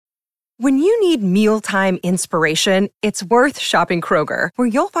When you need mealtime inspiration, it's worth shopping Kroger, where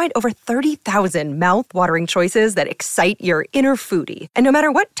you'll find over 30,000 mouth-watering choices that excite your inner foodie. And no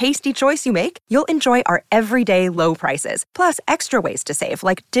matter what tasty choice you make, you'll enjoy our everyday low prices, plus extra ways to save,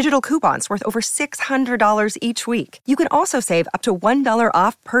 like digital coupons worth over $600 each week. You can also save up to $1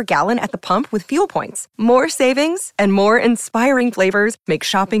 off per gallon at the pump with fuel points. More savings and more inspiring flavors make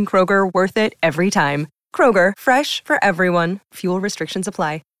shopping Kroger worth it every time. Kroger, fresh for everyone. Fuel restrictions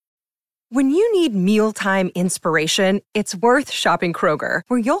apply. When you need mealtime inspiration, it's worth shopping Kroger,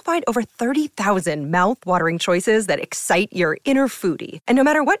 where you'll find over 30,000 mouth-watering choices that excite your inner foodie. And no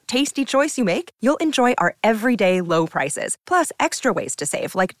matter what tasty choice you make, you'll enjoy our everyday low prices, plus extra ways to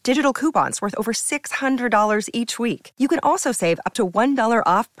save, like digital coupons worth over $600 each week. You can also save up to $1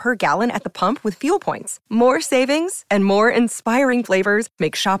 off per gallon at the pump with fuel points. More savings and more inspiring flavors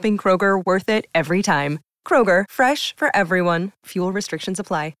make shopping Kroger worth it every time. Kroger, fresh for everyone. Fuel restrictions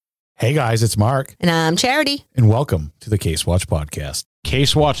apply. Hey guys, it's Mark. And I'm Charity. And welcome to the Case Watch Podcast.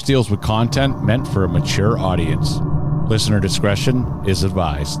 Case Watch deals with content meant for a mature audience. Listener discretion is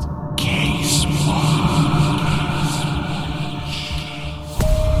advised. Case Watch.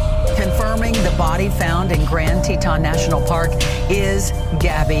 Confirming the body found in Grand Teton National Park is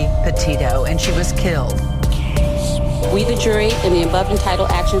Gabby Petito, and she was killed. We, the jury, in the above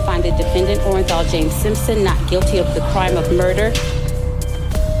entitled action, find the defendant, Orenthal James Simpson, not guilty of the crime of murder.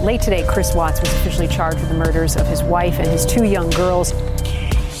 Late today, Chris Watts was officially charged with the murders of his wife and his two young girls.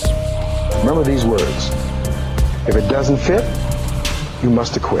 Remember these words. If it doesn't fit, you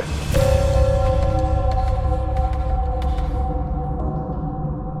must acquit.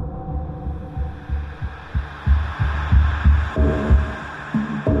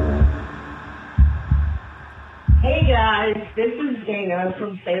 Hey guys, this is Dana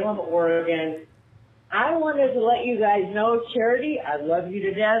from Salem, Oregon. I wanted to let you guys know, Charity, I love you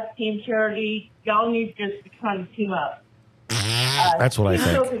to death. Team Charity, y'all need to just kind of team up. That's what I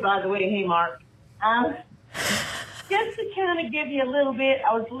think. Sophie, by the way, hey Mark. Just to kind of give you a little bit,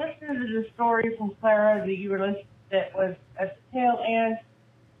 I was listening to the story from Clara that you were listening, that was at the tail end.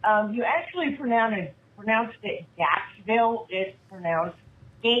 You actually pronounced it Gatesville. It's pronounced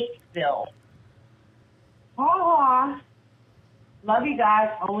Gatesville. Love you guys.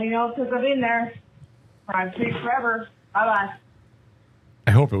 Only know because I've been there. Crime Street forever. Bye-bye.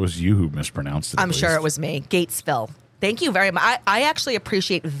 I hope it was you who mispronounced it. I'm sure it was me. Gatesville. Thank you very much. I actually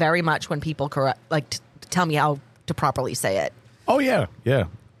appreciate very much when people tell me how to properly say it. Oh, yeah. Yeah.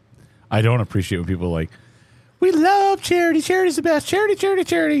 I don't appreciate when people are like, we love Charity. Charity's the best. Charity, Charity,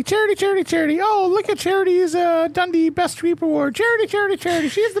 Charity. Charity, Charity, Charity. Oh, look at Charity's Dundee Best Sweep Award. Charity, Charity, Charity.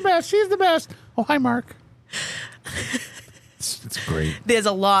 She's the best. She's the best. Oh, hi, Mark. It's great. There's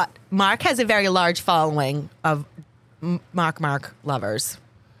a lot. Mark has a very large following of Mark lovers.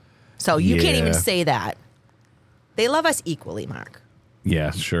 So you can't even say that. They love us equally, Mark.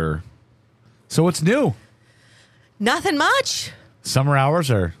 Yeah, sure. So what's new? Nothing much. Summer hours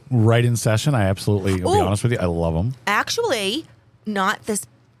are right in session. I'll be honest with you, I love them. Actually, not this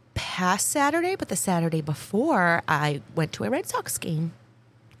past Saturday, but the Saturday before, I went to a Red Sox game.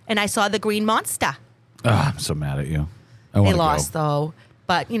 And I saw the Green Monster. I'm so mad at you. They lost, though.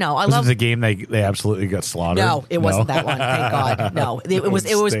 But, I love... Was it the game they absolutely got slaughtered? No, it wasn't that one. Thank God. No, it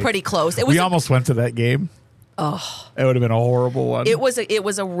was pretty close. We almost went to that game. Oh. It would have been a horrible one. It was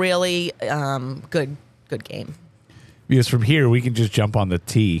a really good game. Because from here, we can just jump on the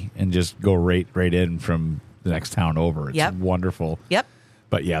T and just go right in from the next town over. It's wonderful. Yep.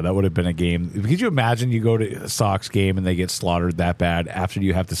 But, yeah, that would have been a game. Could you imagine you go to a Sox game and they get slaughtered that bad after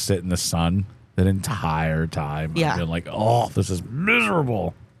you have to sit in the sun that entire time? Yeah. I've been like, oh, this is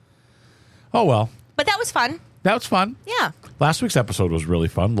miserable. Oh, well. But that was fun. That was fun. Yeah. Last week's episode was really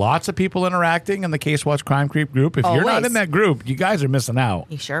fun. Lots of people interacting in the Case Watch Crime Creep group. If you're not in that group, you guys are missing out.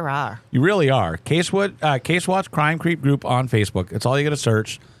 You sure are. You really are. Case Watch Crime Creep group on Facebook. It's all you got to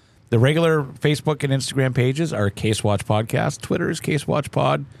search. The regular Facebook and Instagram pages are Case Watch Podcast. Twitter is Case Watch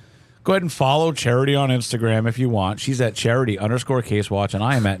Pod. Go ahead and follow Charity on Instagram if you want. She's at Charity_Case Watch, and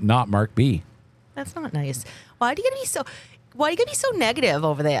I am at Not Mark B. That's not nice. Why are you gonna be so negative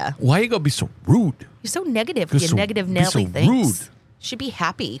over there? Why are you gonna be so rude? You're so negative with your negative Nelly things. Rude. Should be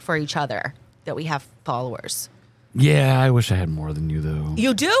happy for each other that we have followers. Yeah, I wish I had more than you, though.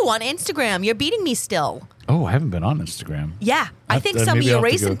 You do on Instagram. You're beating me still. Oh, I haven't been on Instagram. Yeah. I think some of your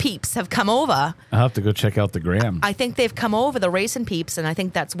racing peeps have come over. I'll have to go check out the gram. I think they've come over, the racing peeps, and I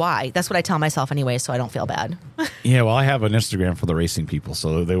think that's why. That's what I tell myself anyway, so I don't feel bad. Yeah, well, I have an Instagram for the racing people,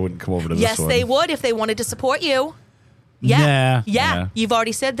 so they wouldn't come over to this one. Yes, they would if they wanted to support you. Yeah. Yeah. You've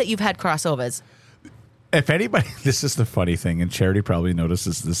already said that you've had crossovers. If anybody, this is the funny thing, and Charity probably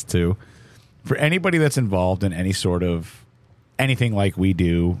notices this too. For anybody that's involved in any sort of anything like we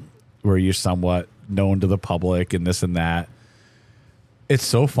do, where you're somewhat known to the public and this and that, it's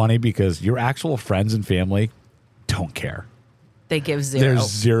so funny because your actual friends and family don't care. They give zero. There's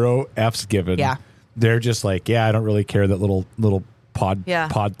zero F's given. Yeah. They're just like, yeah, I don't really care, that little pod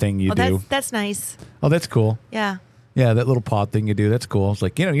thing you do. That's nice. Oh, that's cool. Yeah. Yeah, that little pod thing you do, that's cool. It's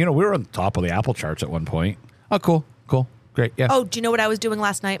like, we were on top of the Apple charts at one point. Oh, cool. Great, yeah. Oh, do you know what I was doing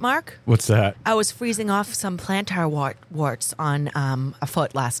last night, Mark? What's that? I was freezing off some plantar warts on a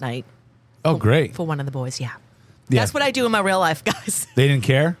foot last night. Oh, great. For one of the boys, yeah. Yeah. That's what I do in my real life, guys. They didn't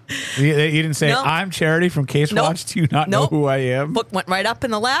care? You didn't say, No. I'm Charity from Case Watch. Do you not know who I am? Book went right up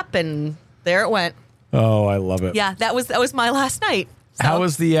in the lap, and there it went. Oh, I love it. Yeah, that was my last night. So How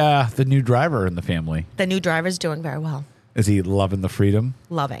is the new driver in the family? the new driver's doing very well. Is he loving the freedom?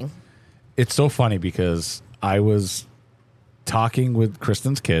 Loving. It's so funny because I was talking with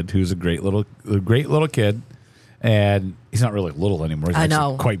Kristen's kid, who's a great little kid, and he's not really little anymore. He's I actually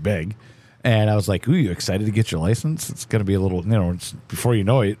know. quite big. And I was like, "Ooh, you excited to get your license? It's going to be a little, it's before you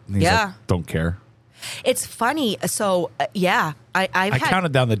know it." And he's Yeah. like, "Don't care." It's funny. So I've I had,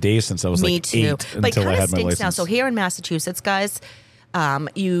 counted down the days since I was me like too, 8 but it until I kind of had my stinks license. now. So here in Massachusetts, guys,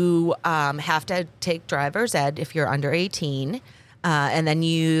 you have to take driver's ed if you're under 18, and then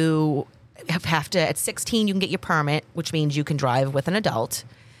you have to at 16 you can get your permit, which means you can drive with an adult.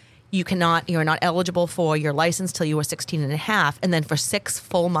 You're not eligible for your license till you are 16 and a half, and then for 6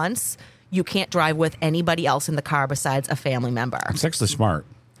 full months you can't drive with anybody else in the car besides a family member. It's actually smart.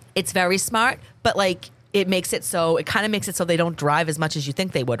 It's very smart, but it kind of makes it so they don't drive as much as you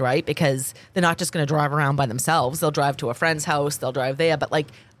think they would, right? Because they're not just going to drive around by themselves. They'll drive to a friend's house, they'll drive there. But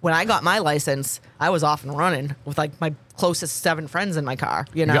when I got my license, I was off and running with my closest 7 friends in my car,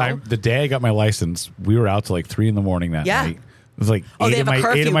 The day I got my license, we were out till 3 a.m. that Yeah. night. It was like Oh, they have a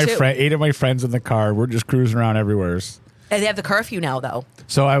curfew, too. 8 of my friends in the car. We're just cruising around everywhere. And they have the curfew now, though.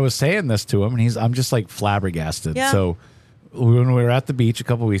 So I was saying this to him, and I'm just flabbergasted. Yeah. So when we were at the beach a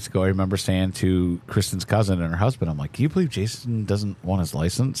couple weeks ago, I remember saying to Kristen's cousin and her husband, I'm like, "Can you believe Jason doesn't want his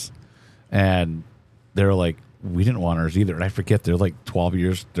license?" And they're like, "We didn't want ours either." And I forget, they're 12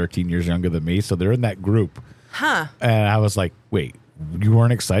 years, 13 years younger than me. So they're in that group. Huh. And I was like, "Wait, you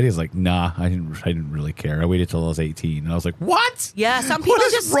weren't excited?" He's like, "Nah, I didn't really care. I waited till I was 18." And I was like, "What? Yeah, some people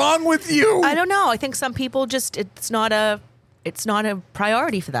What is wrong with you?" I don't know. I think some people it's not a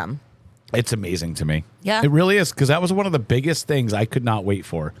priority for them. It's amazing to me. Yeah. It really is, because that was one of the biggest things I could not wait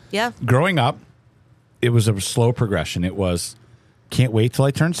for. Yeah. Growing up, it was a slow progression. It was, can't wait till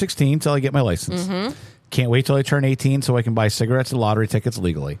I turn 16 till I get my license. Mm-hmm. Can't wait till I turn 18 so I can buy cigarettes and lottery tickets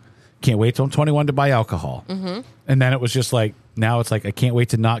legally. Can't wait till I'm 21 to buy alcohol. Mm-hmm. And then it was just now it's I can't wait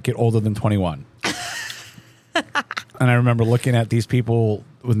to not get older than 21. And I remember looking at these people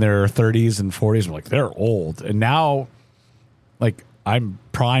when they're 30s and 40s, I'm like, they're old. And now, I'm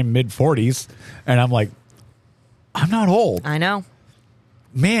prime mid 40s, and I'm like, I'm not old. I know.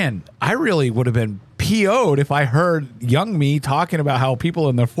 Man, I really would have been PO'd if I heard young me talking about how people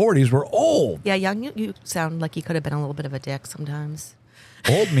in their 40s were old. Yeah, young, you sound like you could have been a little bit of a dick sometimes.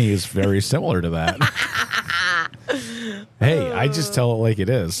 Old me is very similar to that. Hey, I just tell it like it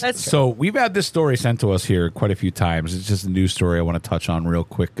is. That's true. So we've had this story sent to us here quite a few times. It's just a news story I want to touch on real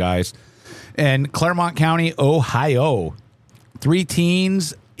quick, guys. In Claremont County, Ohio, 3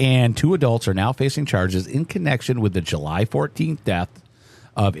 teens and 2 adults are now facing charges in connection with the July 14th death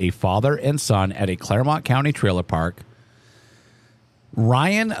of a father and son at a Claremont County trailer park.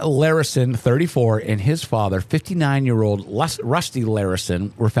 Ryan Larison, 34, and his father, 59-year-old Rusty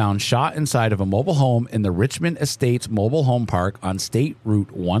Larison, were found shot inside of a mobile home in the Richmond Estates Mobile Home Park on State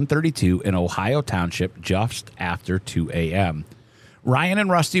Route 132 in Ohio Township just after 2 a.m. Ryan and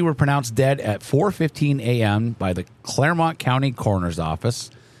Rusty were pronounced dead at 4:15 a.m. by the Claremont County Coroner's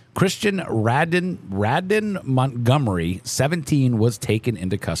Office. Christian Radden Montgomery, 17, was taken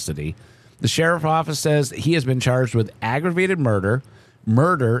into custody. The sheriff's office says he has been charged with aggravated murder,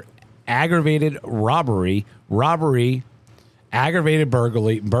 aggravated robbery, aggravated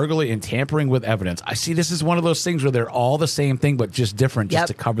burglary, and tampering with evidence. I see this is one of those things where they're all the same thing but just different, just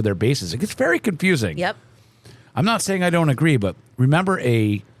to cover their bases. It gets very confusing. Yep. I'm not saying I don't agree, but remember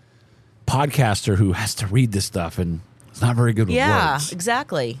a podcaster who has to read this stuff and it's not very good with words. Yeah,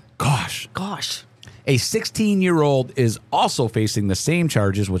 exactly. Gosh. A A 16-year-old is also facing the same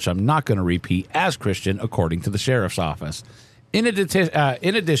charges, which I'm not going to repeat, as Christian, according to the sheriff's office. In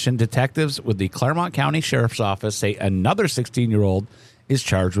addition, detectives with the Claremont County Sheriff's Office say another 16-year-old is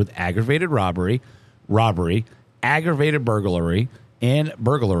charged with aggravated robbery, aggravated burglary, and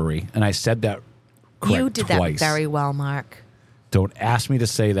burglary. And I said that correct You did twice. that very well, Mark. Don't ask me to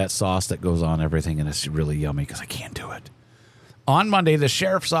say that sauce that goes on everything, and it's really yummy because I can't do it. On Monday, the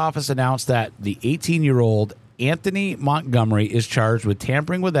sheriff's office announced that the 18-year-old Anthony Montgomery is charged with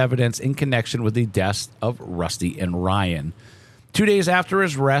tampering with evidence in connection with the deaths of Rusty and Ryan. 2 days after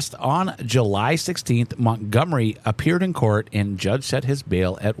his arrest on July 16th, Montgomery appeared in court and judge set his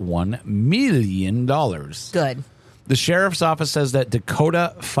bail at $1 million. Good. The sheriff's office says that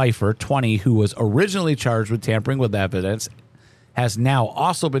Dakota Pfeiffer, 20, who was originally charged with tampering with evidence, has now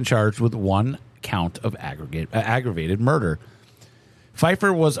also been charged with one count of aggravated murder.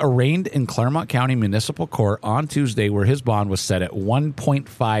 Pfeiffer was arraigned in Claremont County Municipal Court on Tuesday, where his bond was set at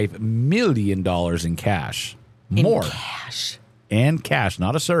 $1.5 million in cash. More. Cash. And cash,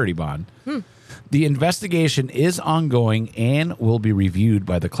 not a surety bond. The investigation is ongoing and will be reviewed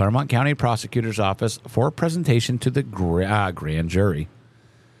by the Claremont County Prosecutor's Office for presentation to the grand jury.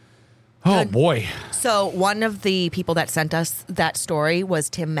 Oh, boy. So one of the people that sent us that story was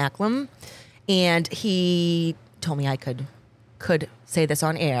Tim Macklem, and he told me I could say this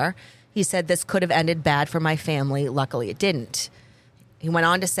on air. He said this could have ended bad for my family. Luckily, it didn't. He went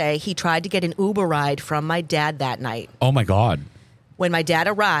on to say he tried to get an Uber ride from my dad that night. Oh, my God. When my dad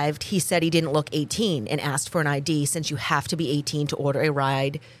arrived, he said he didn't look 18 and asked for an ID since you have to be 18 to order a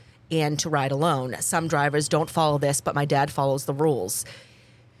ride and to ride alone. Some drivers don't follow this, but my dad follows the rules.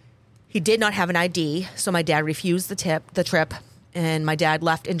 He did not have an ID, so my dad refused the trip, and my dad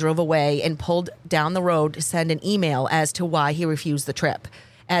left and drove away and pulled down the road to send an email as to why he refused the trip.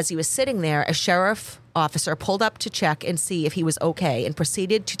 As he was sitting there, a sheriff officer pulled up to check and see if he was okay and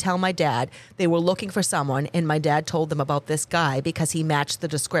proceeded to tell my dad they were looking for someone, and my dad told them about this guy because he matched the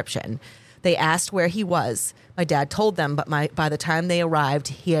description. They asked where he was. My dad told them, but by the time they arrived,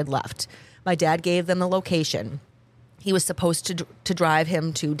 he had left. My dad gave them the location. He was supposed to drive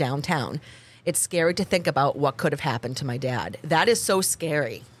him to downtown. It's scary to think about what could have happened to my dad. That is so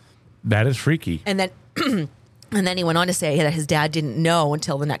scary. That is freaky. And then and then he went on to say that his dad didn't know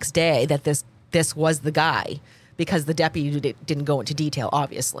until the next day that this was the guy, because the deputy didn't go into detail,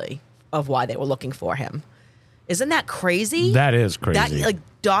 obviously, of why they were looking for him. Isn't that crazy? That is crazy. That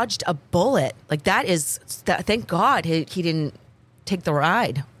dodged a bullet. Thank God he didn't take the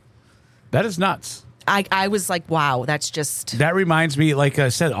ride. That is nuts. I was like, wow, that's just... That reminds me, like I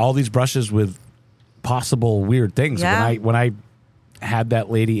said, all these brushes with possible weird things. Yeah. When I had that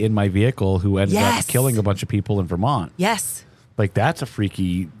lady in my vehicle who ended Yes. up killing a bunch of people in Vermont. Yes. Like, that's a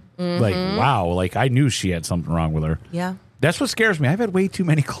freaky, like, wow. Like, I knew she had something wrong with her. Yeah. That's what scares me. I've had way too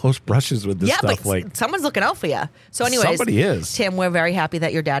many close brushes with this stuff. But like, someone's looking out for you. So anyways, somebody is. Tim, we're very happy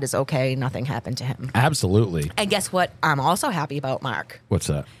that your dad is okay. Nothing happened to him. Absolutely. And guess what I'm also happy about, Mark? What's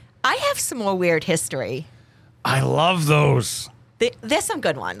that? I have some more weird history. I love those. There's some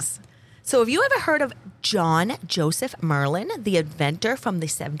good ones. So have you ever heard of John Joseph Merlin, the inventor from the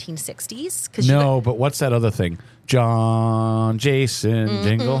 1760s? No, but what's that other thing? John, Jason,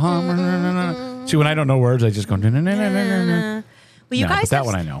 Jingle Hummer. See, when I don't know words, I just go. Well, you No, guys but that have,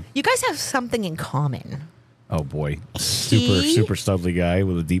 one I know. You guys have something in common. Oh boy, super studly guy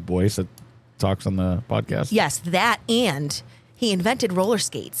with a deep voice that talks on the podcast. Yes, that, and he invented roller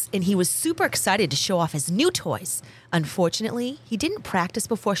skates, and he was super excited to show off his new toys. Unfortunately, he didn't practice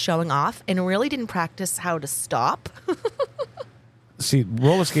before showing off and really didn't practice how to stop. See,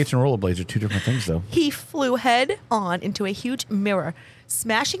 roller skates and rollerblades are two different things, though. He flew head on into a huge mirror,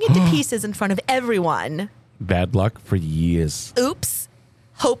 smashing it to pieces in front of everyone. Bad luck for years. Oops.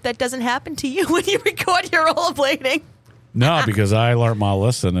 Hope that doesn't happen to you when you record your rollerblading. No, because I learned my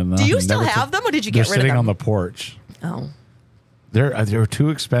lesson. And Do you still have them, or did you get rid of them? They're sitting on the porch. Oh. They're too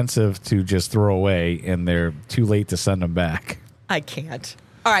expensive to just throw away, and they're too late to send them back. I can't.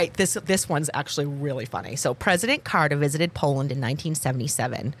 All right, this one's actually really funny. So President Carter visited Poland in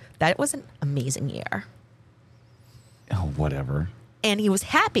 1977. That was an amazing year. Oh, whatever. And he was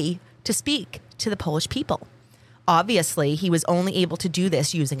happy to speak to the Polish people. Obviously, he was only able to do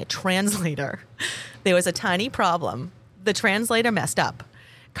this using a translator. There was a tiny problem. The translator messed up.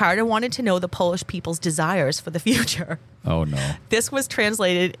 Carter wanted to know the Polish people's desires for the future. Oh, no. This was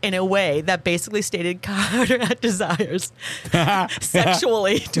translated in a way that basically stated Carter had desires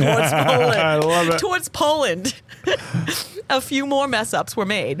sexually towards Poland. I love it. Towards Poland. A few more mess ups were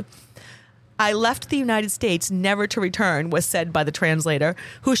made. I left the United States never to return, was said by the translator,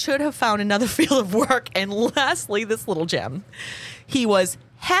 who should have found another field of work. And lastly, this little gem. He was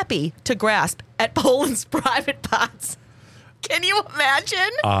happy to grasp at Poland's private parts. Can you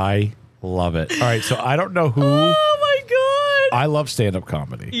imagine? I love it. All right, so I don't know who. Oh, my God. I love stand-up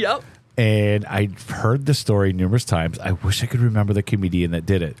comedy. Yep. And I've heard the story numerous times. I wish I could remember the comedian that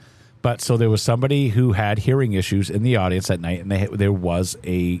did it. But so there was somebody who had hearing issues in the audience that night, and there was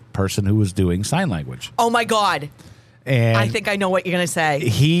a person who was doing sign language. Oh my God. And I think I know what you're going to say.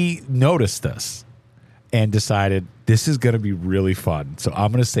 he noticed this and decided this is going to be really fun. So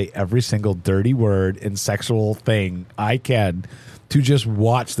I'm going to say every single dirty word and sexual thing I can to just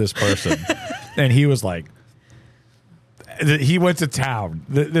watch this person. And he was like, he went to town.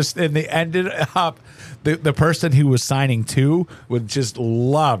 And they ended up, the person who was signing to was just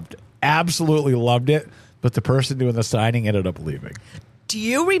absolutely loved it. But the person doing the signing ended up leaving. Do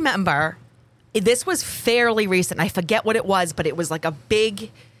you remember? This was fairly recent. I forget what it was, but it was like a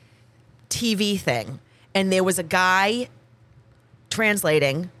big TV thing. And there was a guy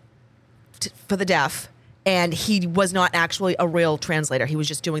translating for the deaf, and he was not actually a real translator. He was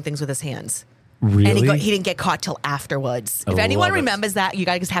just doing things with his hands. Really? And he didn't get caught till afterwards. If anyone remembers that, you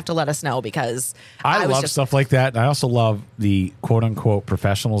guys have to let us know, because I love stuff like that. And I also love the quote unquote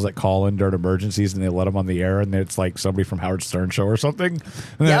professionals that call in during emergencies and they let them on the air, and it's like somebody from Howard Stern show or something.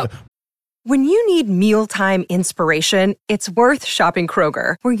 And Yep. When you need mealtime inspiration, it's worth shopping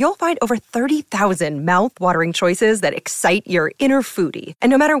Kroger, where you'll find over 30,000 mouth-watering choices that excite your inner foodie. And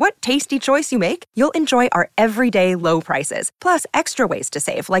no matter what tasty choice you make, you'll enjoy our everyday low prices, plus extra ways to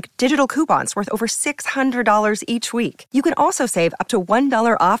save, like digital coupons worth over $600 each week. You can also save up to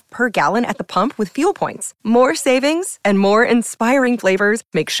 $1 off per gallon at the pump with fuel points. More savings and more inspiring flavors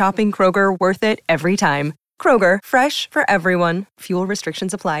make shopping Kroger worth it every time. Kroger, fresh for everyone. Fuel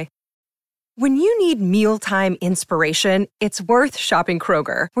restrictions apply. When you need mealtime inspiration, it's worth shopping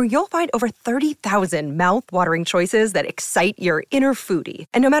Kroger, where you'll find over 30,000 mouth-watering choices that excite your inner foodie.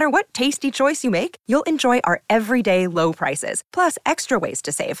 And no matter what tasty choice you make, you'll enjoy our everyday low prices, plus extra ways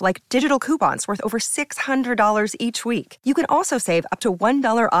to save, like digital coupons worth over $600 each week. You can also save up to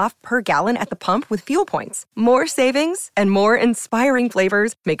 $1 off per gallon at the pump with fuel points. More savings and more inspiring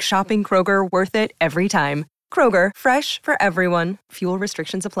flavors make shopping Kroger worth it every time. Kroger, fresh for everyone. Fuel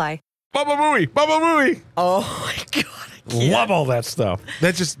restrictions apply. Baba Booey! Baba Booey! Oh my God. Love all that stuff.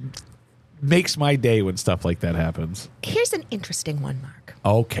 That just makes my day when stuff like that happens. Here's an interesting one, Mark.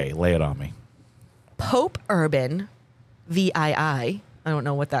 Okay, lay it on me. Pope Urban, VII. I don't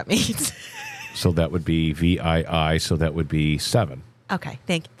know what that means. So that would be VII, so that would be 7. Okay,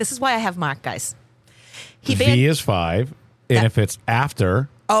 thank you. This is why I have Mark, guys. V is 5, and if it's after,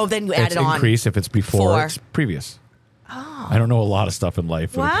 then you add it's it on. increase. If it's before, it's previous. Oh. I don't know a lot of stuff in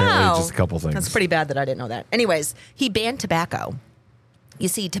life, but apparently just a couple things. That's pretty bad that I didn't know that. Anyways, he banned tobacco. You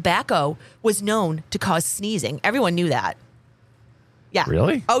see, tobacco was known to cause sneezing. Everyone knew that. Yeah.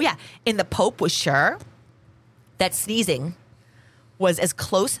 Really? Oh, yeah. And the Pope was sure that sneezing was as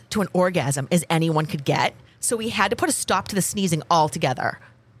close to an orgasm as anyone could get. So he had to put a stop to the sneezing altogether.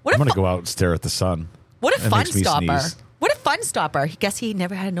 I'm going to go out and stare at the sun. What a That fun makes me stopper. sneeze. What a fun stopper. I guess he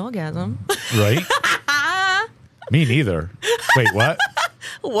never had an orgasm. Right? Me neither. Wait, what?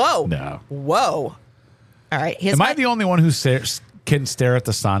 Whoa. No. Whoa. All right. Am I the only one who can stare at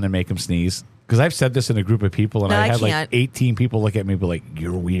the sun and make him sneeze? Because I've said this in a group of people, and No, I I had like can't. 18 people look at me and be like,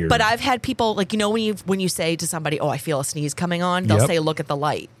 "You're weird." But I've had people, like, you know, when you say to somebody, "Oh, I feel a sneeze coming on," they'll Yep. say, "Look at the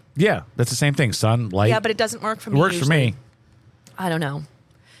light." Yeah, that's the same thing. Sun, light. Yeah, but it doesn't work for It me. works for usually. me. I don't know.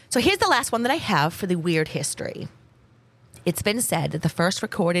 So here's the last one that I have for the weird history. It's been said that the first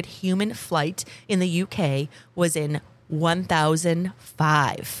recorded human flight in the UK was in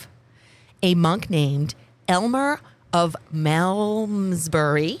 1005. A monk named Elmer of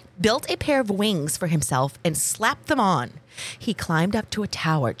Malmesbury built a pair of wings for himself and slapped them on. He climbed up to a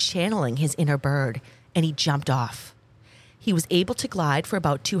tower, channeling his inner bird, and he jumped off. He was able to glide for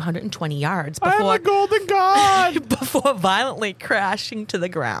about 220 yards before, I'm a golden god. before violently crashing to the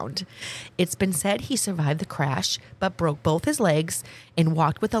ground. It's been said he survived the crash, but broke both his legs and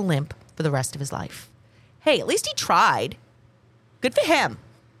walked with a limp for the rest of his life. Hey, at least he tried. Good for him.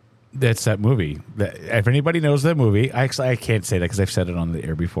 That's that movie. If anybody knows that movie, I can't say that because I've said it on the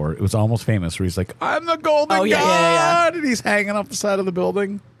air before. It was Almost Famous, where he's like, "I'm the golden god," yeah. and he's hanging off the side of the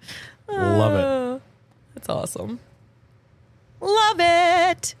building. Love it. That's awesome. Love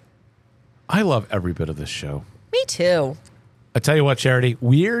it. I love every bit of this show. Me too. I tell you what, Charity,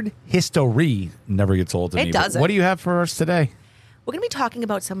 weird history never gets old to It me. But doesn't. what do you have for us today? We're going to be talking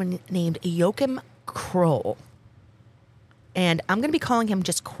about someone named Joachim Kroll. And I'm going to be calling him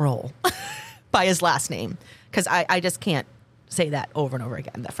just Kroll by his last name, because I just can't say that over and over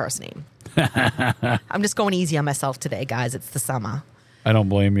again, that first name. I'm just going easy on myself today, guys. It's the summer. I don't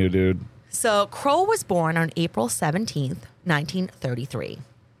blame you, dude. So Kroll was born on April 17th, 1933.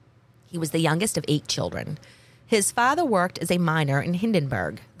 He was the youngest of 8 children. His father worked as a miner in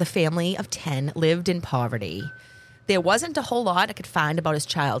Hindenburg. The family of 10 lived in poverty. There wasn't a whole lot I could find about his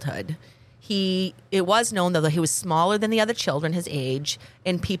childhood. It was known, though, that he was smaller than the other children his age,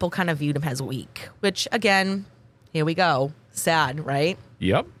 and people kind of viewed him as weak, which, again, here we go. Sad, right?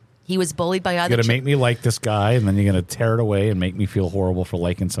 Yep. He was bullied by other You're going to make me like this guy, and then you're going to tear it away and make me feel horrible for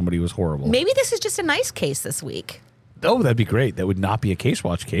liking somebody who was horrible. Maybe this is just a nice case this week. Oh, that'd be great. That would not be a Case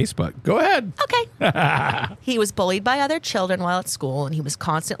Watch case, but go ahead. Okay. He was bullied by other children while at school, and he was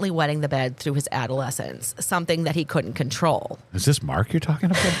constantly wetting the bed through his adolescence, something that he couldn't control. Is this Mark you're talking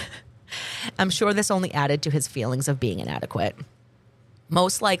about? I'm sure this only added to his feelings of being inadequate.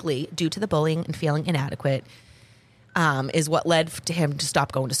 Most likely, due to the bullying and feeling inadequate, is what led to him to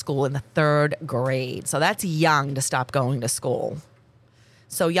stop going to school in the 3rd grade. So that's young to stop going to school.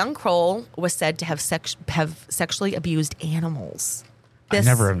 So young Kroll was said to have sexually abused animals. I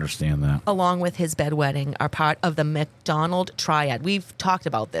never understand that. Along with his bedwetting, are part of the McDonald triad. We've talked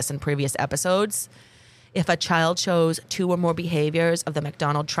about this in previous episodes. If a child shows 2 or more behaviors of the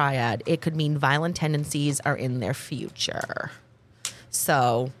McDonald triad, it could mean violent tendencies are in their future.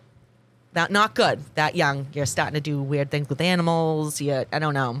 So, that not good. That young, you're starting to do weird things with animals. I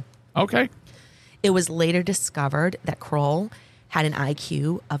don't know. Okay. It was later discovered that Kroll had an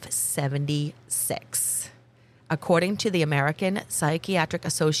IQ of 76. According to the American Psychiatric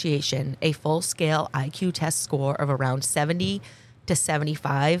Association, a full-scale IQ test score of around 70 to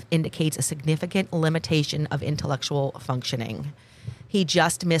 75 indicates a significant limitation of intellectual functioning. He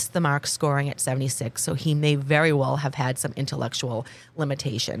just missed the mark scoring at 76, so he may very well have had some intellectual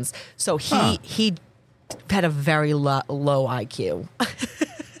limitations. So he had a very low IQ.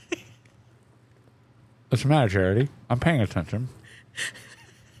 What's the matter, Charity? I'm paying attention.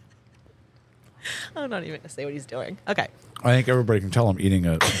 I'm not even going to say what he's doing. Okay. I think everybody can tell I'm eating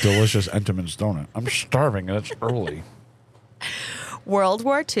a delicious Entenmann's donut. I'm starving, and it's early. World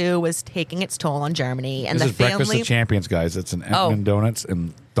War II was taking its toll on Germany, and this the is Breakfast family. of Champions, guys. It's an Entenmann Donuts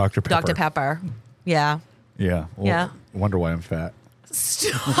and Dr. Pepper. Dr. Pepper. Yeah. Yeah. Well, Yeah. Wonder why I'm fat.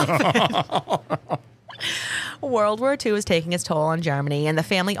 Stop it. World War II was taking its toll on Germany, and the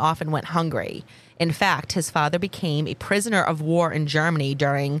family often went hungry. In fact, his father became a prisoner of war in Germany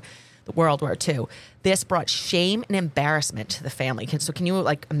during the World War II. This brought shame and embarrassment to the family. So can you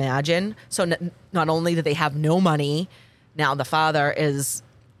imagine? So not only did they have no money, now the father is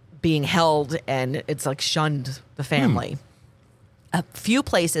being held, and it's shunned the family. A few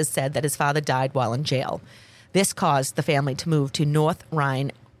places said that his father died while in jail. This caused the family to move to North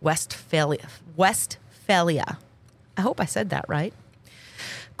Rhine-Westphalia. I hope I said that right.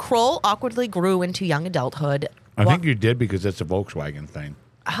 Kroll awkwardly grew into young adulthood. I think you did because it's a Volkswagen thing.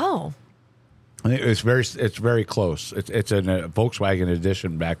 Oh. I think it's very close. It's a Volkswagen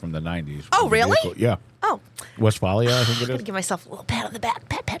edition back from the 90s. Oh, really? Yeah. Oh. Westphalia, I think it I'm going is. to give myself a little pat on the back.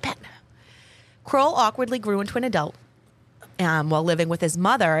 Pat. Kroll awkwardly grew into an adult while living with his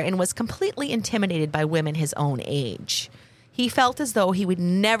mother and was completely intimidated by women his own age. He felt as though he would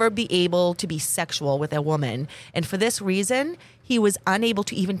never be able to be sexual with a woman. And for this reason, he was unable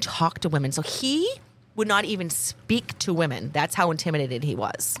to even talk to women. So he would not even speak to women. That's how intimidated he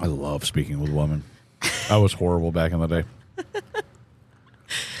was. I love speaking with women. I was horrible back in the day.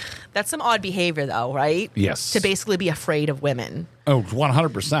 That's some odd behavior, though, right? Yes. To basically be afraid of women. Oh,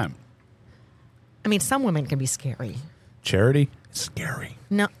 100%. I mean, some women can be scary. Charity? Scary.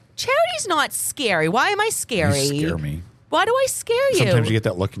 No, Charity's not scary. Why am I scary? You scare me. Why do I scare you? Sometimes you get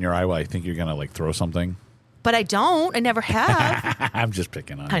that look in your eye while I think you're going to throw something. But I don't. I never have. I'm just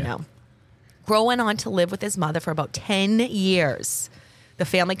picking on you. I know. Kroll went on to live with his mother for about 10 years. The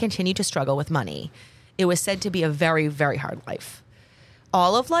family continued to struggle with money. It was said to be a very, very hard life.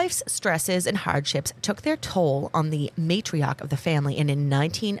 All of life's stresses and hardships took their toll on the matriarch of the family, and in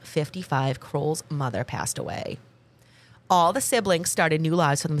 1955, Kroll's mother passed away. All the siblings started new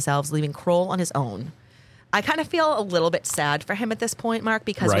lives for themselves, leaving Kroll on his own. I kind of feel a little bit sad for him at this point, Mark,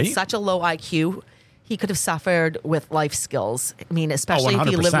 because with such a low IQ, he could have suffered with life skills. I mean, especially if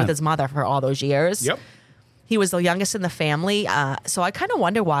he lived with his mother for all those years. Yep. He was the youngest in the family. So I kind of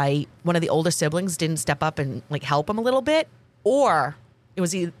wonder why one of the older siblings didn't step up and help him a little bit. Or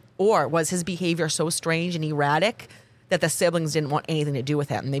was his behavior so strange and erratic that the siblings didn't want anything to do with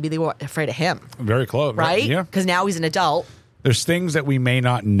him? Maybe they were afraid of him. Very close. Right? Yeah. Because now he's an adult. There's things that we may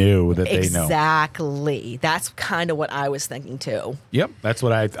not know that they know. Exactly. That's kind of what I was thinking too. Yep. That's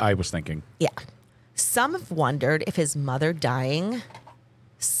what I was thinking. Yeah. Some have wondered if his mother dying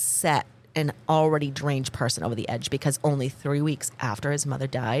set an already deranged person over the edge, because only 3 weeks after his mother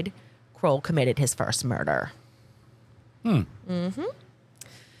died, Kroll committed his first murder. It's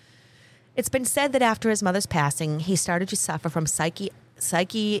been said that after his mother's passing, he started to suffer from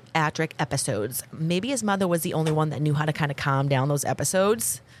psychiatric episodes. Maybe his mother was the only one that knew how to kind of calm down those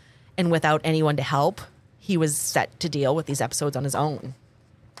episodes. And without anyone to help, he was set to deal with these episodes on his own.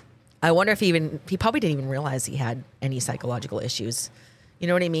 I wonder if he probably didn't even realize he had any psychological issues. You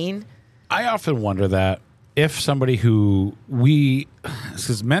know what I mean? I often wonder that if somebody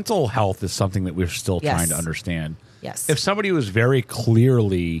because mental health is something that we're still trying to understand. Yes. If somebody was very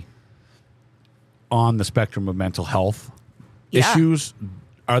clearly on the spectrum of mental health issues,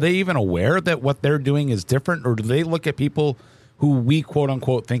 are they even aware that what they're doing is different? Or do they look at people who we quote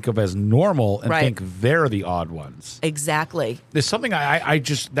unquote think of as normal and think they're the odd ones? Exactly. There's something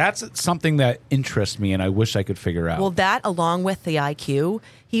that's something that interests me and I wish I could figure out. Well, that along with the IQ,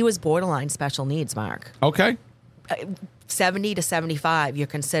 he was borderline special needs, Mark. Okay. 70 to 75, you're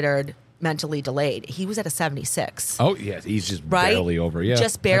considered mentally delayed. He was at a 76. Oh, yeah. He's just barely over. Yeah.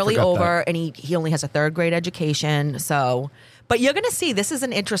 Just barely over. And he only has a third grade education. So, but you're going to see, this is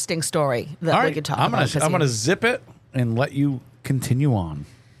an interesting story that we could talk about. I'm going to zip it and let you continue on.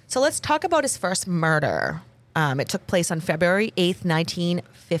 So let's talk about his first murder. It took place on February 8th,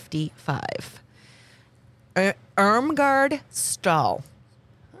 1955. Irmgard Stahl,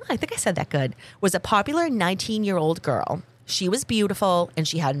 I think I said that good, was a popular 19-year-old girl. She was beautiful and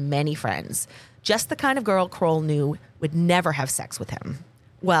she had many friends. Just the kind of girl Kroll knew would never have sex with him.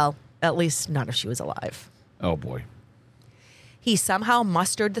 Well, at least not if she was alive. Oh, boy. He somehow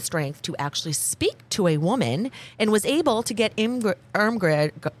mustered the strength to actually speak to a woman and was able to get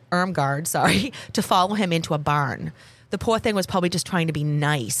Irmgard to follow him into a barn. The poor thing was probably just trying to be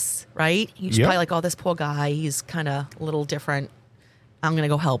nice, right? He's probably like, oh, this poor guy, he's kind of a little different. I'm going to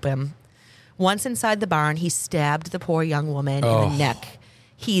go help him. Once inside the barn, he stabbed the poor young woman in the neck.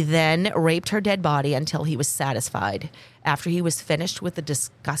 He then raped her dead body until he was satisfied. After he was finished with the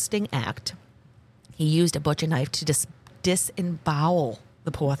disgusting act, he used a butcher knife to disembowel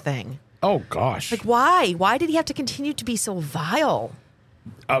the poor thing. Oh, gosh. Like, why? Why did he have to continue to be so vile?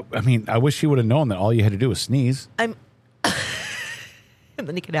 I mean, I wish he would have known that all you had to do was sneeze. And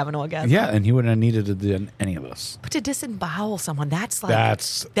then he could have an orgasm. Yeah, and he wouldn't have needed to do any of this. But to disembowel someone, that's like...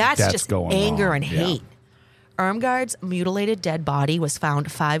 That's just going anger wrong. and hate. Irmgard's mutilated dead body was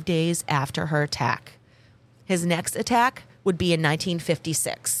found 5 days after her attack. His next attack would be in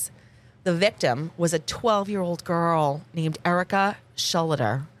 1956. The victim was a 12-year-old girl named Erica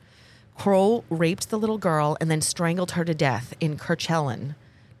Schuller. Kroll raped the little girl and then strangled her to death in Kirchhellen.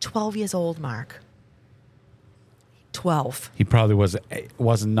 12 years old, Mark. 12. He probably was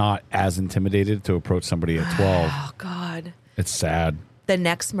not as intimidated to approach somebody at 12. Oh, God. It's sad. The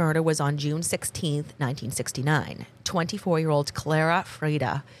next murder was on June 16th, 1969. 24-year-old Clara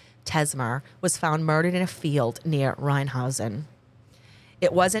Frieda Tesmer was found murdered in a field near Rheinhausen.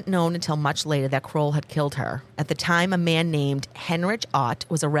 It wasn't known until much later that Kroll had killed her. At the time, a man named Heinrich Ott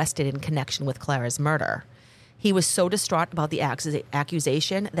was arrested in connection with Clara's murder. He was so distraught about the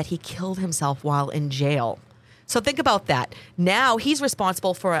accusation that he killed himself while in jail. So think about that. Now he's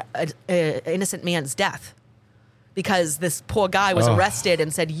responsible for an innocent man's death because this poor guy was arrested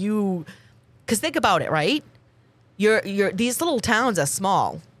and said, because think about it, right? These little towns are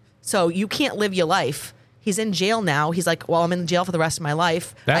small, so you can't live your life. He's in jail now. He's like, well, I'm in jail for the rest of my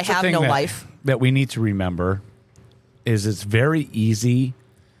life. I have no life. That we need to remember is it's very easy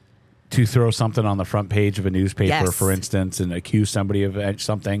to throw something on the front page of a newspaper, for instance, and accuse somebody of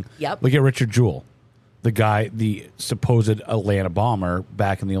something. Yep. Look at Richard Jewell, the guy, the supposed Atlanta bomber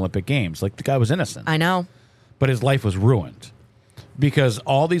back in the Olympic Games. Like, the guy was innocent. I know. But his life was ruined because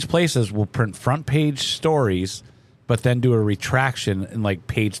all these places will print front page stories, but then do a retraction in like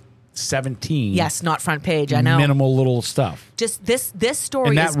page 17. Yes, not front page. I know. Minimal little stuff. Just this story,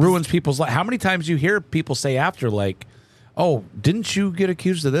 and that ruins people's life. How many times you hear people say after, like, "Oh, didn't you get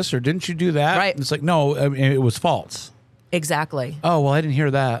accused of this or didn't you do that?" Right. And it's like, no, I mean, it was false. Exactly. Oh, well, I didn't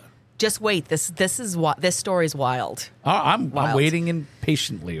hear that. Just wait. This story is wild. I'm waiting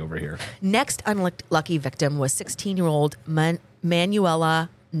impatiently over here. Next unlucky victim was 16-year-old Manuela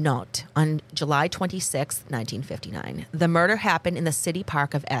Not on July 26, 1959. The murder happened in the city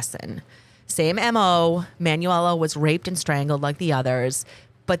park of Essen. Same MO. Manuela was raped and strangled like the others,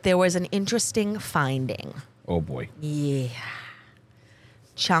 but there was an interesting finding. Oh, boy. Yeah.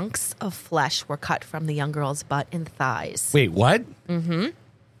 Chunks of flesh were cut from the young girl's butt and thighs. Wait, what? Mm-hmm.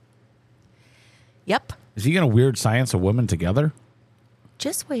 Yep. Is he going to weird science a woman together?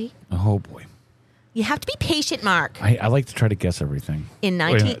 Just wait. Oh, boy. You have to be patient, Mark. I like to try to guess everything. In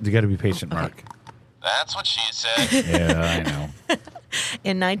You got to be patient, Okay. Mark. That's what she said. Yeah, I know.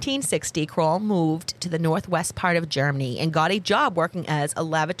 In 1960, Kroll moved to the northwest part of Germany and got a job working as a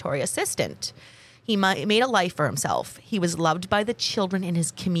lavatory assistant. He made a life for himself. He was loved by the children in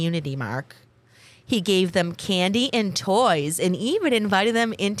his community, Mark. He gave them candy and toys and even invited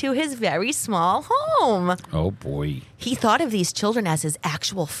them into his very small home. Oh, boy. He thought of these children as his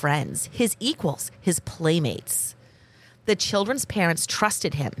actual friends, his equals, his playmates. The children's parents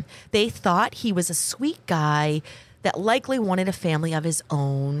trusted him. They thought he was a sweet guy that likely wanted a family of his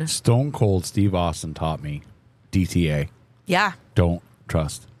own. Stone Cold Steve Austin taught me DTA. Yeah. Don't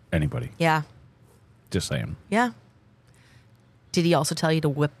trust anybody. Yeah. Just saying. Yeah. Did he also tell you to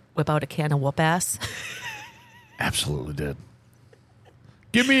whip out a can of whoop ass? Absolutely did.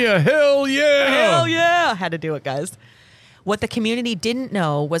 Give me a hell yeah. Hell yeah. Had to do it, guys. What the community didn't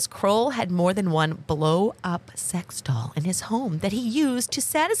know was Kroll had more than one blow-up sex doll in his home that he used to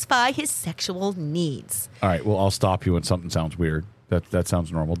satisfy his sexual needs. All right, well, I'll stop you when something sounds weird. That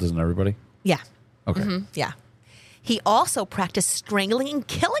sounds normal, doesn't everybody? Yeah. Okay. Mm-hmm. Yeah. He also practiced strangling and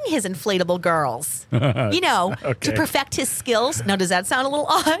killing his inflatable girls, to perfect his skills. Now, does that sound a little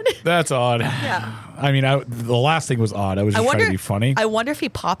odd? That's odd. Yeah. I mean, the last thing was odd. I was just trying to be funny. I wonder if he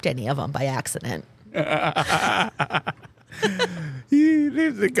popped any of them by accident.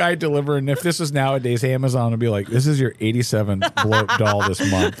 The guy delivering, if this was nowadays, Amazon would be like, this is your 87th blow doll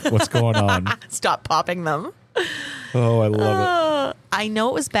this month. What's going on? Stop popping them. Oh, I love it. I know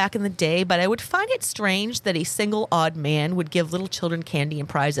it was back in the day, but I would find it strange that a single odd man would give little children candy and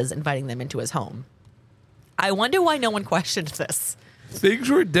prizes, inviting them into his home. I wonder why no one questioned this. Things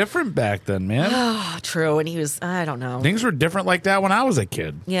were different back then, man. Oh, true. And he was, I don't know. Things were different like that when I was a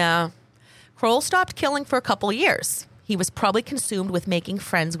kid. Yeah. Kroll stopped killing for a couple of years. He was probably consumed with making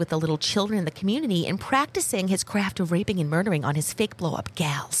friends with the little children in the community and practicing his craft of raping and murdering on his fake blow-up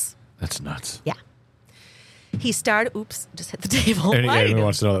gals. That's nuts. Yeah. He started, just hit the table. Anyone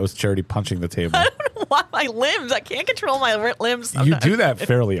wants to know that was Charity punching the table. I don't know why my limbs. I can't control my limbs sometimes. You do that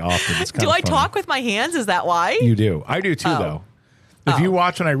fairly often. It's kind do of I funny. talk with my hands? Is that why? You do. I do too, though. If you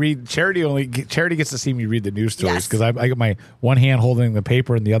watch when I read, Charity gets to see me read the news stories because I got my one hand holding the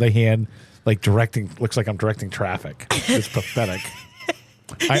paper and the other hand like looks like I'm directing traffic. It's pathetic.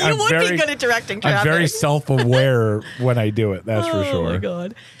 You would be good at directing traffic. I'm very self-aware when I do it. That's for sure. Oh my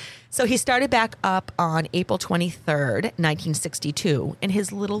God. So he started back up on April 23rd, 1962, and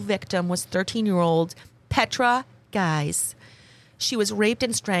his little victim was 13-year-old Petra Geis. She was raped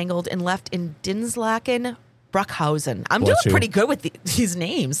and strangled and left in Dinslaken, Bruckhausen. I'm doing pretty good with these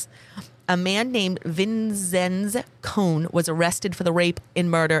names. A man named Vinzenz Kohn was arrested for the rape and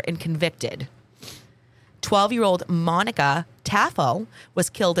murder and convicted. 12-year-old Monica Taffel was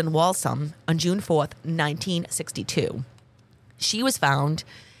killed in Walsum on June 4th, 1962. She was found,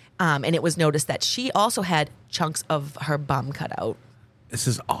 and it was noticed that she also had chunks of her bum cut out. This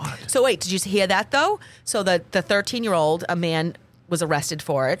is odd. So wait, did you hear that, though? So the 13-year-old, a man was arrested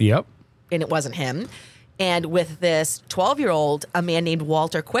for it. Yep. And it wasn't him. And with this 12-year-old, a man named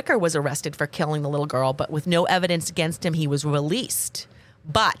Walter Quicker was arrested for killing the little girl, but with no evidence against him, he was released.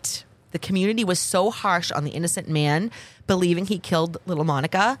 But the community was so harsh on the innocent man, believing he killed little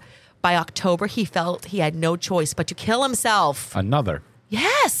Monica. By October, he felt he had no choice but to kill himself. Another.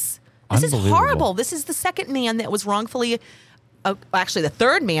 Yes. This is horrible. This is the second man that was wrongfully, actually the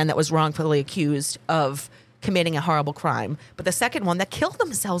third man that was wrongfully accused of committing a horrible crime, but the second one that killed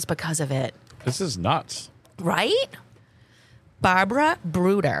themselves because of it. This is nuts. Right? Barbara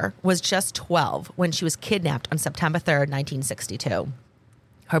Bruder was just 12 when she was kidnapped on September 3rd, 1962.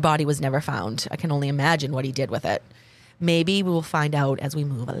 Her body was never found. I can only imagine what he did with it. Maybe we will find out as we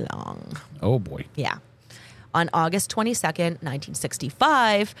move along. Oh, boy. Yeah. On August 22nd,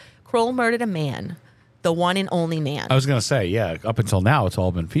 1965, Kroll murdered a man, the one and only man. I was going to say, yeah, up until now, it's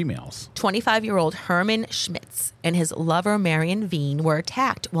all been females. 25-year-old Herman Schmitz and his lover, Marion Veen, were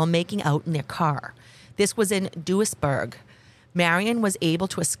attacked while making out in their car. This was in Duisburg. Marion was able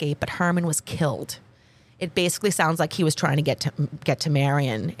to escape, but Herman was killed. It basically sounds like he was trying to get to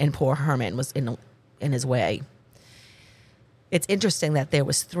Marion, and poor Herman was in his way. It's interesting that there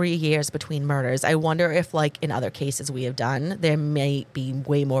was 3 years between murders. I wonder if, like in other cases we have done, there may be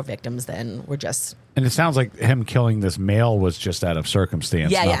way more victims than were just... And it sounds like him killing this male was just out of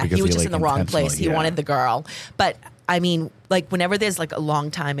circumstance. Yeah, not yeah. because He was just in the wrong place. He yeah. wanted the girl. But, I mean, like whenever there's like a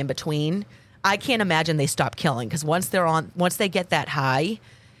long time in between, I can't imagine they stop killing because once they get that high,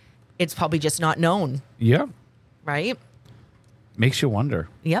 it's probably just not known. Yeah. Right? Makes you wonder.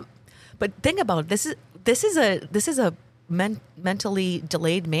 Yep. But think about it. This is a mentally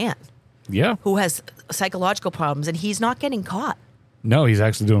delayed man. Yeah. Who has psychological problems, and he's not getting caught. No, he's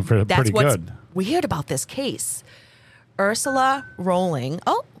actually doing pretty That's what's good. weird about this case. Ursula Rolling.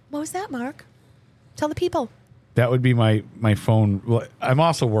 Oh, what was that, Mark? Tell the people. That would be my phone. Well, I'm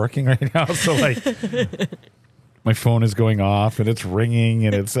also working right now, so like my phone is going off and it's ringing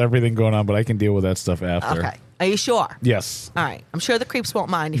and it's everything going on, but I can deal with that stuff after. Okay. Are you sure? Yes. All right. I'm sure the creeps won't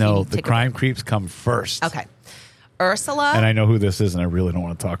mind if you No, need to the take crime creeps come first. Okay. Ursula. And I know who this is, and I really don't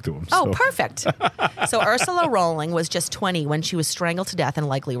want to talk to him. Oh, so. perfect. So Ursula Rowling was just 20 when she was strangled to death and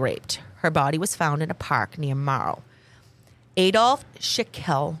likely raped. Her body was found in a park near Marl. Adolf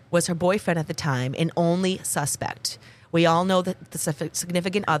Schickel was her boyfriend at the time and only suspect. We all know that the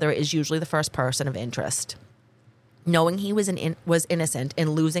significant other is usually the first person of interest. Knowing he was innocent and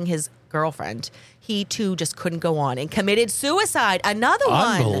losing his girlfriend, he too just couldn't go on and committed suicide. Another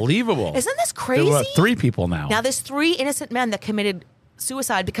one. Unbelievable. Isn't this crazy? There were 3 people now. Now there's 3 innocent men that committed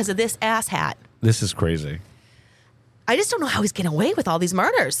suicide because of this asshat. This is crazy. I just don't know how he's getting away with all these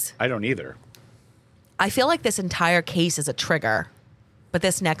murders. I don't either. I feel like this entire case is a trigger, but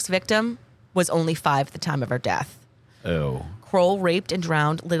this next victim was only 5 at the time of her death. Oh. Kroll raped and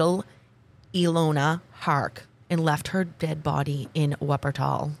drowned little Ilona Hark and left her dead body in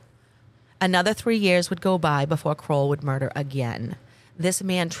Wuppertal. Another 3 years would go by before Kroll would murder again. This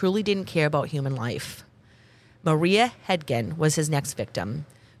man truly didn't care about human life. Maria Hedgen was his next victim.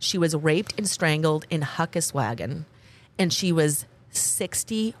 She was raped and strangled in Huckeswagen, and she was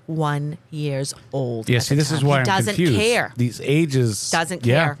 61 years old. Yeah, see, this is why I'm confused. He doesn't care. These ages. Doesn't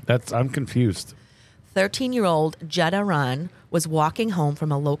care. Yeah, I'm confused. 13-year-old Jetta Run was walking home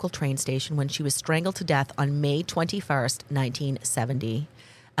from a local train station when she was strangled to death on May 21st, 1970.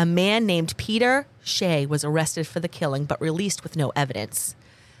 A man named Peter Shea was arrested for the killing but released with no evidence.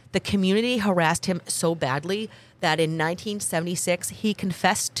 The community harassed him so badly that in 1976 he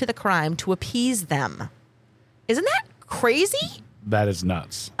confessed to the crime to appease them. Isn't that crazy? That is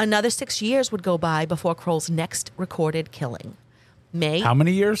nuts. Another 6 years would go by before Kroll's next recorded killing. How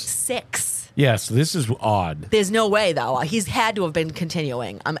many years? 6. Yes, this is odd. There's no way, though. He's had to have been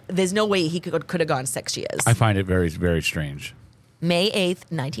continuing. There's no way he could have gone 6 years. I find it very, very strange. May 8th,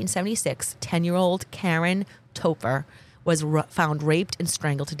 1976, 10-year-old Karen Topfer was found raped and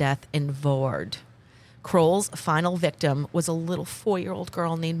strangled to death in Voord. Kroll's final victim was a little 4-year-old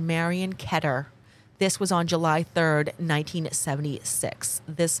girl named Marion Ketter. This was on July 3rd, 1976.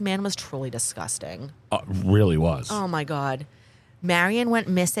 This man was truly disgusting. Really was. Oh, my God. Marion went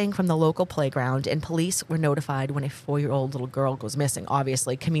missing from the local playground, and police were notified when a 4-year-old little girl goes missing.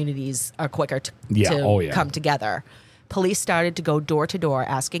 Obviously, communities are quicker to come together. Police started to go door to door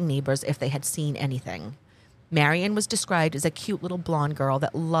asking neighbors if they had seen anything. Marion was described as a cute little blonde girl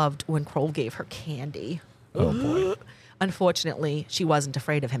that loved when Kroll gave her candy. Oh, boy. Unfortunately, she wasn't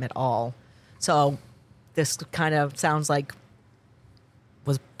afraid of him at all. So this kind of sounds like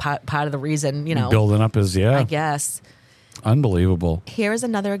was part of the reason, Building up his, I guess. Unbelievable. Here is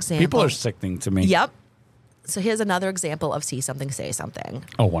another example. People are sickening to me. Yep. So here's another example of see something, say something.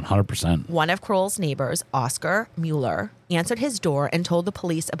 Oh, 100%. One of Kroll's neighbors, Oscar Mueller, answered his door and told the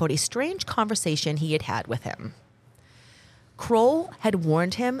police about a strange conversation he had had with him. Kroll had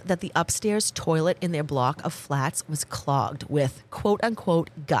warned him that the upstairs toilet in their block of flats was clogged with quote-unquote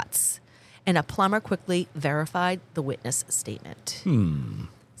guts, and a plumber quickly verified the witness statement.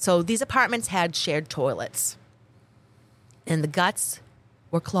 So these apartments had shared toilets, and the guts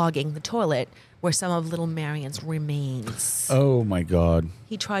were clogging the toilet where some of little Marion's remains. Oh, my God.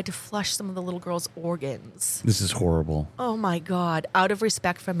 He tried to flush some of the little girl's organs. This is horrible. Oh, my God. Out of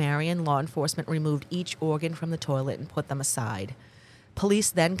respect for Marion, law enforcement removed each organ from the toilet and put them aside.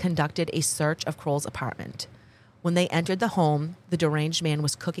 Police then conducted a search of Kroll's apartment. When they entered the home, the deranged man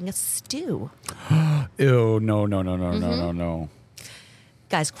was cooking a stew. Ew, no.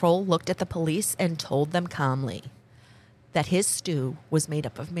 Guys, Kroll looked at the police and told them calmly that his stew was made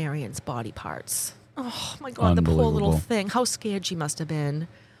up of Marion's body parts. Oh, my God, the poor little thing. How scared she must have been.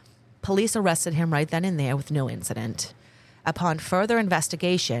 Police arrested him right then and there with no incident. Upon further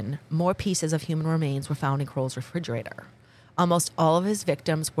investigation, more pieces of human remains were found in Kroll's refrigerator. Almost all of his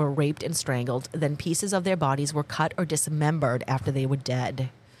victims were raped and strangled, then pieces of their bodies were cut or dismembered after they were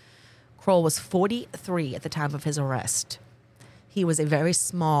dead. Kroll was 43 at the time of his arrest. He was a very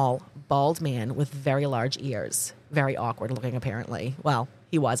small, bald man with very large ears. Very awkward looking, apparently. Well,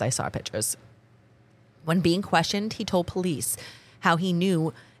 he was. I saw pictures. When being questioned, he told police how he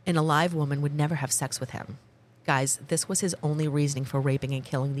knew an alive woman would never have sex with him. Guys, this was his only reasoning for raping and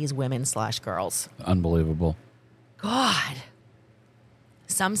killing these women/girls. Unbelievable. God.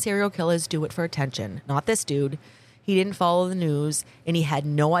 Some serial killers do it for attention. Not this dude. He didn't follow the news, and he had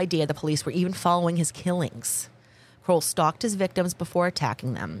no idea the police were even following his killings. Kroll stalked his victims before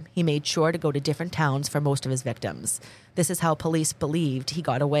attacking them. He made sure to go to different towns for most of his victims. This is how police believed he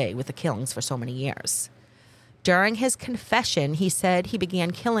got away with the killings for so many years. During his confession, he said he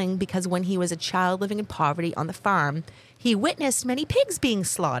began killing because when he was a child living in poverty on the farm, he witnessed many pigs being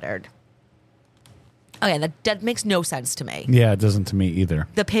slaughtered. Okay, that makes no sense to me. Yeah, it doesn't to me either.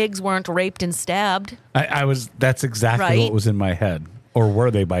 The pigs weren't raped and stabbed. That's exactly what was in my head. Or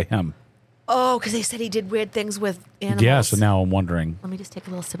were they by him? Oh, because they said he did weird things with animals. Yeah, so now I'm wondering. Let me just take a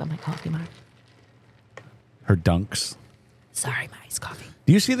little sip of my coffee, Mark. Her dunks. Sorry, my iced coffee.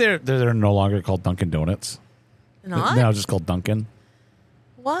 Do you see they're no longer called Dunkin' Donuts? Not? Now just called Dunkin'.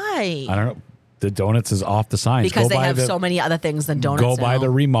 Why? I don't know. The donuts is off the signs. Because they have so many other things than donuts. Go buy now. the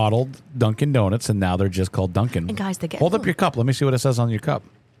remodeled Dunkin' Donuts, and now they're just called Dunkin'. And guys, they get Hold up your cup. Let me see what it says on your cup.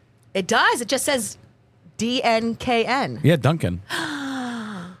 It does. It just says DNKN. Yeah, Dunkin'.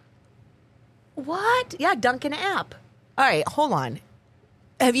 What? Yeah, Dunkin' app. All right, hold on.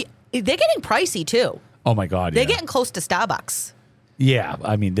 They're getting pricey too. Oh my God! They're getting close to Starbucks. Yeah,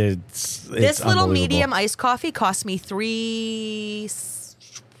 I mean, it's this little medium iced coffee cost me $3.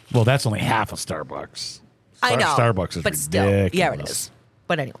 Well, that's only half a Starbucks. I know. Starbucks is but ridiculous. Still, yeah, it is.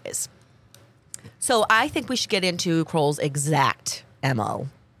 But anyways, so I think we should get into Kroll's exact MO.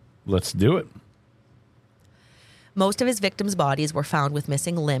 Let's do it. Most of his victims' bodies were found with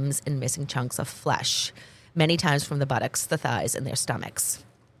missing limbs and missing chunks of flesh, many times from the buttocks, the thighs, and their stomachs.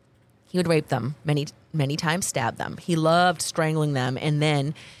 He would rape them, many times stab them. He loved strangling them, and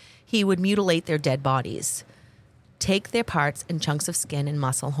then he would mutilate their dead bodies, take their parts and chunks of skin and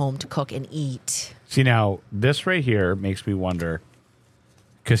muscle home to cook and eat. See, now, this right here makes me wonder,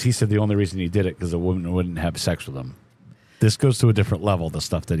 because he said the only reason he did it because the woman wouldn't have sex with him. This goes to a different level, the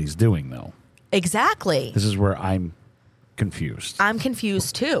stuff that he's doing, though. Exactly. This is where I'm confused. I'm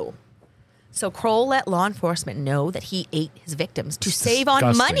confused, too. So Kroll let law enforcement know that he ate his victims to save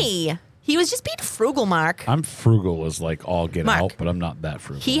on money. He was just being frugal, Mark. I'm frugal as like all get out, but I'm not that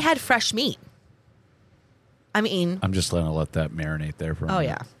frugal. He had fresh meat. I mean... I'm just going to let that marinate there for a minute. Oh,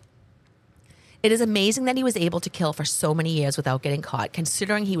 yeah. It is amazing that he was able to kill for so many years without getting caught,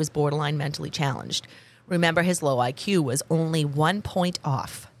 considering he was borderline mentally challenged. Remember, his low IQ was only 1 point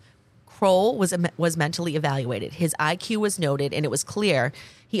off. Kroll was mentally evaluated. His IQ was noted, and it was clear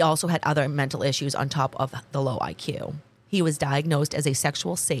he also had other mental issues on top of the low IQ. He was diagnosed as a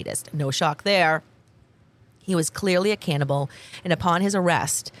sexual sadist. No shock there. He was clearly a cannibal, and upon his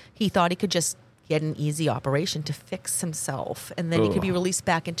arrest, he thought he could just get an easy operation to fix himself, and then he could be released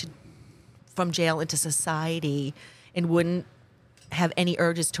back from jail into society and wouldn't have any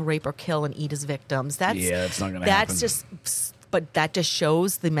urges to rape or kill and eat his victims. That's not going to happen. But that just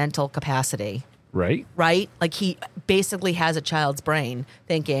shows the mental capacity. Right? Right? Like he basically has a child's brain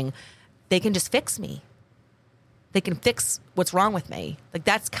thinking, they can just fix me. They can fix what's wrong with me. Like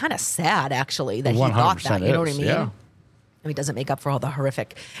that's kind of sad, actually, that he thought that. You know what I mean? Yeah. I mean, it doesn't make up for all the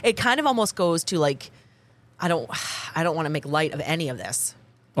horrific. It kind of almost goes to like, I don't want to make light of any of this.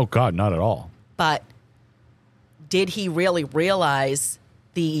 Oh, God, not at all. But did he really realize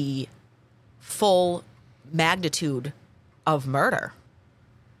the full magnitude of murder?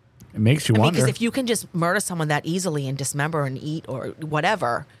 It makes you wonder. Because if you can just murder someone that easily and dismember and eat or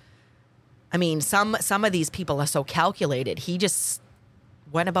whatever, I mean, some of these people are so calculated. He just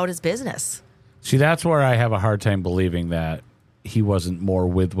went about his business. See, that's where I have a hard time believing that he wasn't more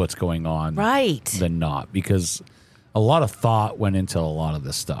with what's going on than not, because a lot of thought went into a lot of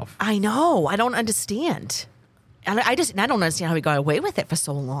this stuff. I know. I don't understand. And I don't understand how he got away with it for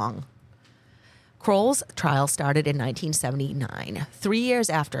so long. Kroll's trial started in 1979, 3 years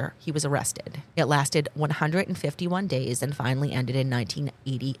after he was arrested. It lasted 151 days and finally ended in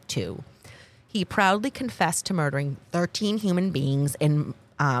 1982. He proudly confessed to murdering 13 human beings in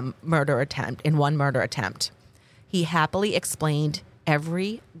one murder attempt. He happily explained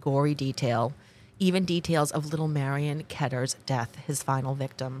every gory detail, even details of little Marion Ketter's death, his final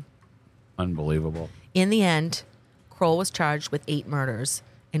victim. Unbelievable. In the end, Kroll was charged with 8 murders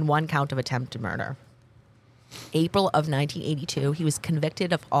and 1 count of attempted murder. April of 1982, he was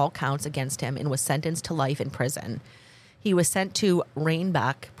convicted of all counts against him and was sentenced to life in prison. He was sent to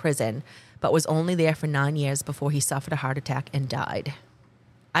Reinbach prison, but was only there for 9 years before he suffered a heart attack and died.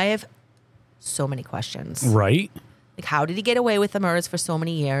 I have so many questions. Right? Like, how did he get away with the murders for so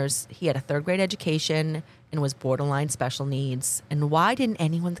many years? He had a 3rd grade education and was borderline special needs. And why didn't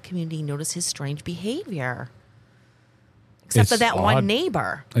anyone in the community notice his strange behavior? Except for that one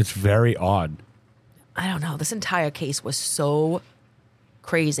neighbor. It's very odd. I don't know. This entire case was so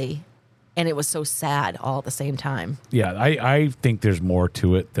crazy, and it was so sad all at the same time. Yeah, I think there's more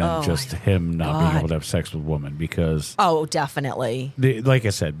to it than just him not being able to have sex with women, because... Oh, definitely. Like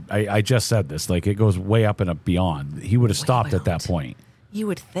I said, I just said this. Like, it goes way up and up beyond. He would have stopped at that point. You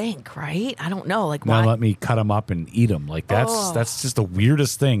would think, right? I don't know. Like, Now why? let me cut them up and eat them. Like that's just the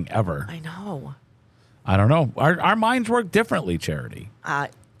weirdest thing ever. I know. I don't know. Our minds work differently, Charity. I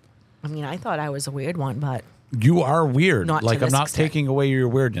mean, I thought I was a weird one, but You are weird. Not to like I'm this not extent. taking away your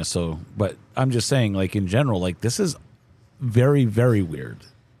weirdness. So, but I'm just saying, like in general, like this is very, very weird.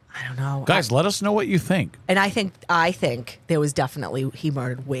 I don't know. Guys, let us know what you think. And I think there was definitely, he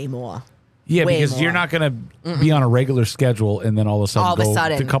murdered way more. Yeah, Way because more. you're not going to be on a regular schedule and then all of a All sudden of a go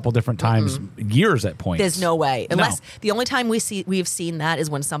sudden. a couple different times, years at points. There's no way. No. Unless the only time we've seen that is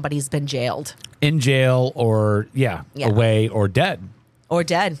when somebody's been jailed In jail or, Yeah. away or dead. or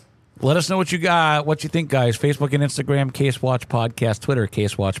dead. Let us know what you got, what you think, guys. Facebook and Instagram, Case Watch Podcast, Twitter,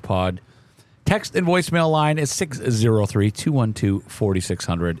 Case Watch Pod. Text and voicemail line is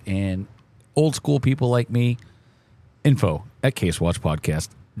 603-212-4600. And old school people like me, info at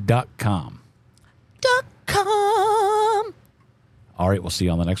casewatchpodcast.com. .com. All right, we'll see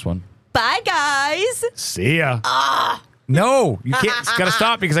you on the next one. Bye, guys. See ya. No, you can't. It's got to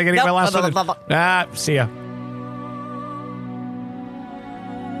stop because I got to get my last Nope. one. See ya.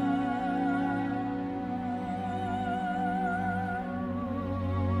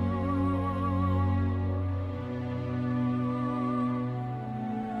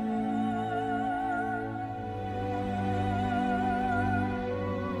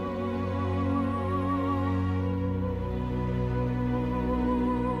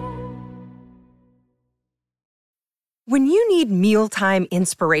 When you need mealtime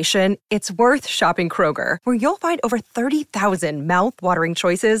inspiration, it's worth shopping Kroger, where you'll find over 30,000 mouth-watering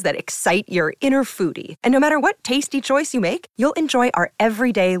choices that excite your inner foodie. And no matter what tasty choice you make, you'll enjoy our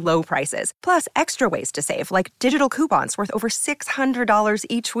everyday low prices, plus extra ways to save, like digital coupons worth over $600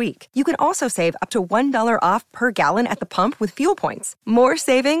 each week. You can also save up to $1 off per gallon at the pump with fuel points. More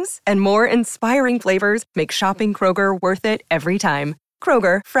savings and more inspiring flavors make shopping Kroger worth it every time.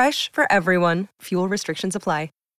 Kroger, fresh for everyone. Fuel restrictions apply.